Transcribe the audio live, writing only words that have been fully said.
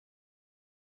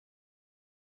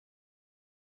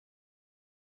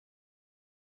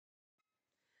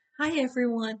Hi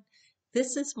everyone.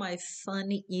 This is my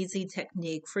fun, easy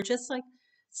technique for just like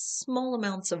small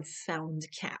amounts of found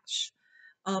cash.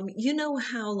 You know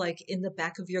how like in the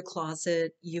back of your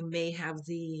closet, you may have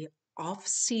the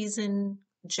off-season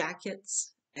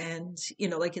jackets and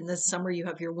like in the summer you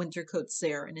have your winter coats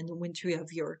there and in the winter you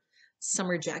have your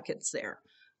summer jackets there.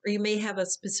 Or you may have a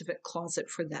specific closet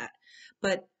for that.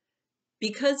 But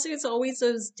because there's always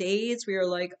those days where you're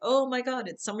like, oh my God,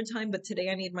 it's summertime, but today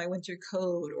I need my winter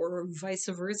coat, or vice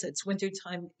versa. It's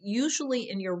wintertime. Usually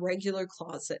in your regular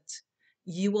closet,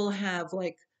 you will have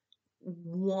like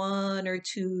one or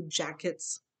two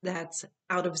jackets that's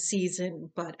out of season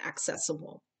but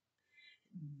accessible.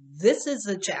 This is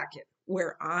a jacket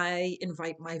where I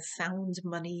invite my found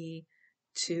money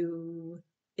to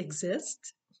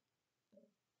exist.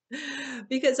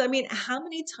 Because I mean, how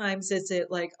many times is it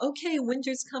like, okay,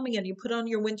 winter's coming and you put on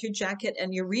your winter jacket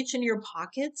and you reach in your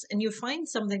pockets and you find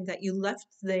something that you left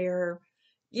there,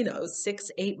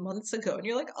 6, 8 months ago. And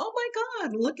you're like, oh my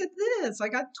God, look at this. I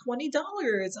got $20.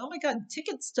 Oh my God,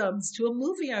 ticket stubs to a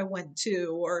movie I went to,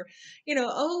 or,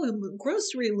 oh,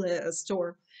 grocery list,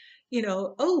 or,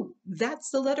 oh, that's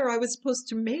the letter I was supposed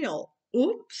to mail.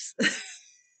 Oops.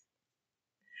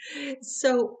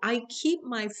 So I keep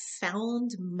my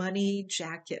found money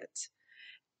jacket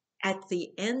at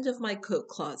the end of my coat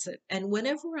closet. And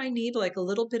whenever I need like a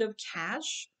little bit of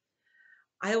cash,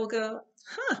 I will go,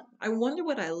 I wonder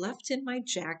what I left in my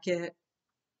jacket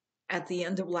at the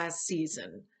end of last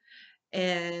season.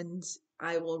 And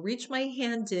I will reach my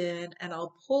hand in and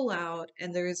I'll pull out,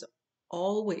 and there's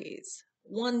always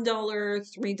 $1,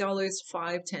 $3,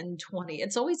 5, 10, 20.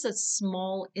 It's always a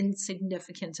small,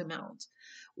 insignificant amount.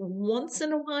 Once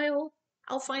in a while,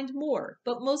 I'll find more,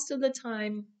 but most of the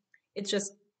time, it's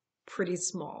just pretty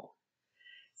small.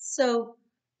 So,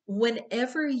 what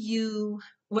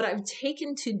I've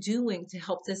taken to doing to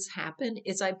help this happen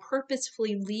is I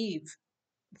purposefully leave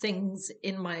things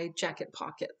in my jacket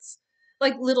pockets,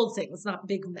 like little things, not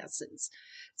big messes.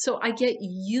 So I get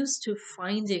used to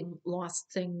finding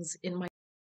lost things in my.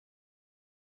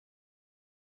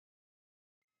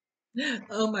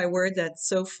 Oh my word, that's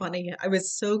so funny. I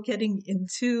was so getting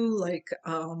into like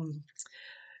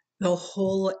the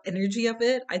whole energy of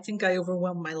it. I think I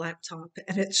overwhelmed my laptop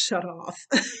and it shut off.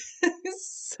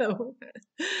 So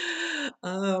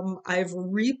I've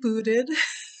rebooted.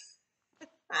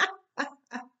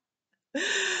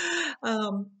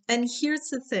 And here's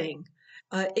the thing.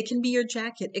 It can be your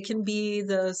jacket. It can be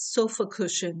the sofa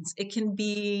cushions. It can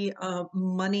be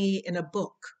money in a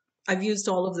book. I've used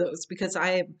all of those because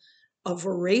I am a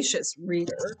voracious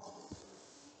reader.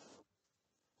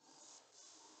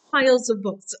 Piles of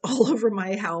books all over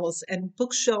my house and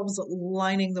bookshelves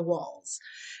lining the walls.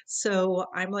 So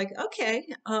I'm like, okay.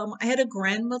 I had a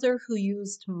grandmother who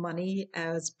used money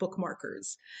as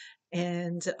bookmarkers.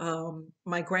 And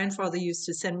my grandfather used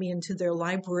to send me into their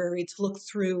library to look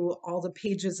through all the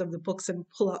pages of the books and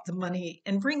pull out the money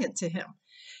and bring it to him.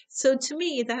 So to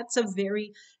me, that's a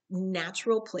very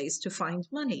natural place to find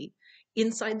money.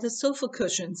 Inside the sofa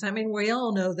cushions. I mean, we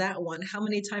all know that one. How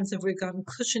many times have we gone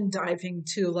cushion diving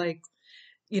to like,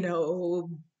 you know,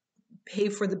 pay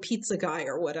for the pizza guy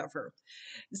or whatever?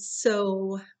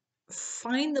 So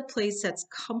find the place that's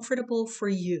comfortable for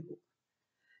you,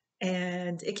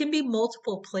 and it can be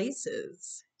multiple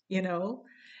places,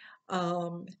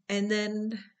 and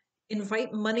then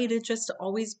invite money to just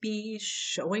always be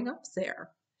showing up there.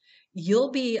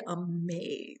 You'll be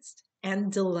amazed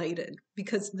and delighted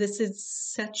because this is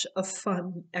such a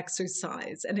fun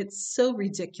exercise and it's so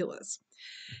ridiculous.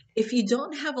 If you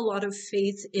don't have a lot of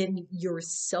faith in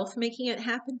yourself making it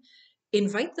happen,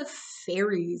 invite the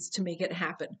fairies to make it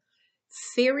happen.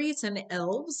 Fairies and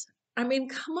elves, I mean,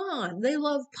 come on, they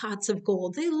love pots of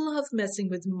gold. They love messing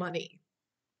with money.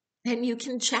 And you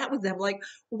can chat with them like,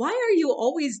 why are you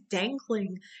always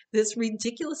dangling this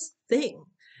ridiculous thing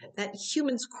that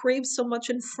humans crave so much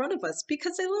in front of us?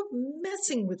 Because they love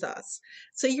messing with us.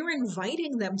 So you're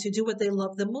inviting them to do what they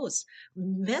love the most,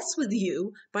 mess with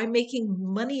you by making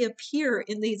money appear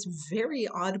in these very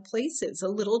odd places, a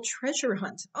little treasure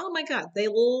hunt. Oh my God, they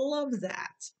love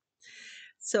that.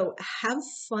 So have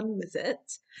fun with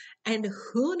it. And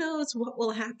who knows what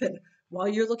will happen. While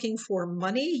you're looking for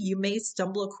money, you may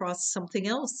stumble across something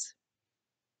else.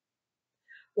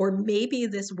 Or maybe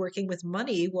this working with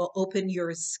money will open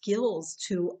your skills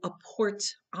to apport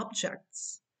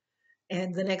objects.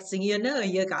 And the next thing you know,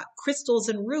 you got crystals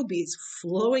and rubies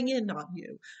flowing in on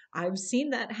you. I've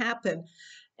seen that happen.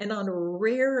 And on a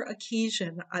rare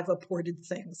occasion, I've apported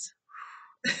things.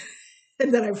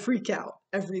 And then I freak out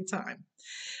every time.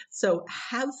 So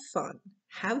have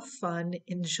fun,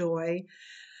 enjoy.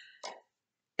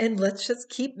 And let's just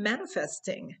keep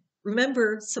manifesting.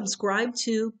 Remember, subscribe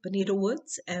to Bonita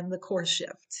Woods and the Core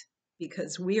Shift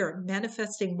because we are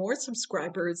manifesting more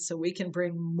subscribers so we can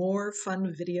bring more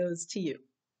fun videos to you.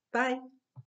 Bye.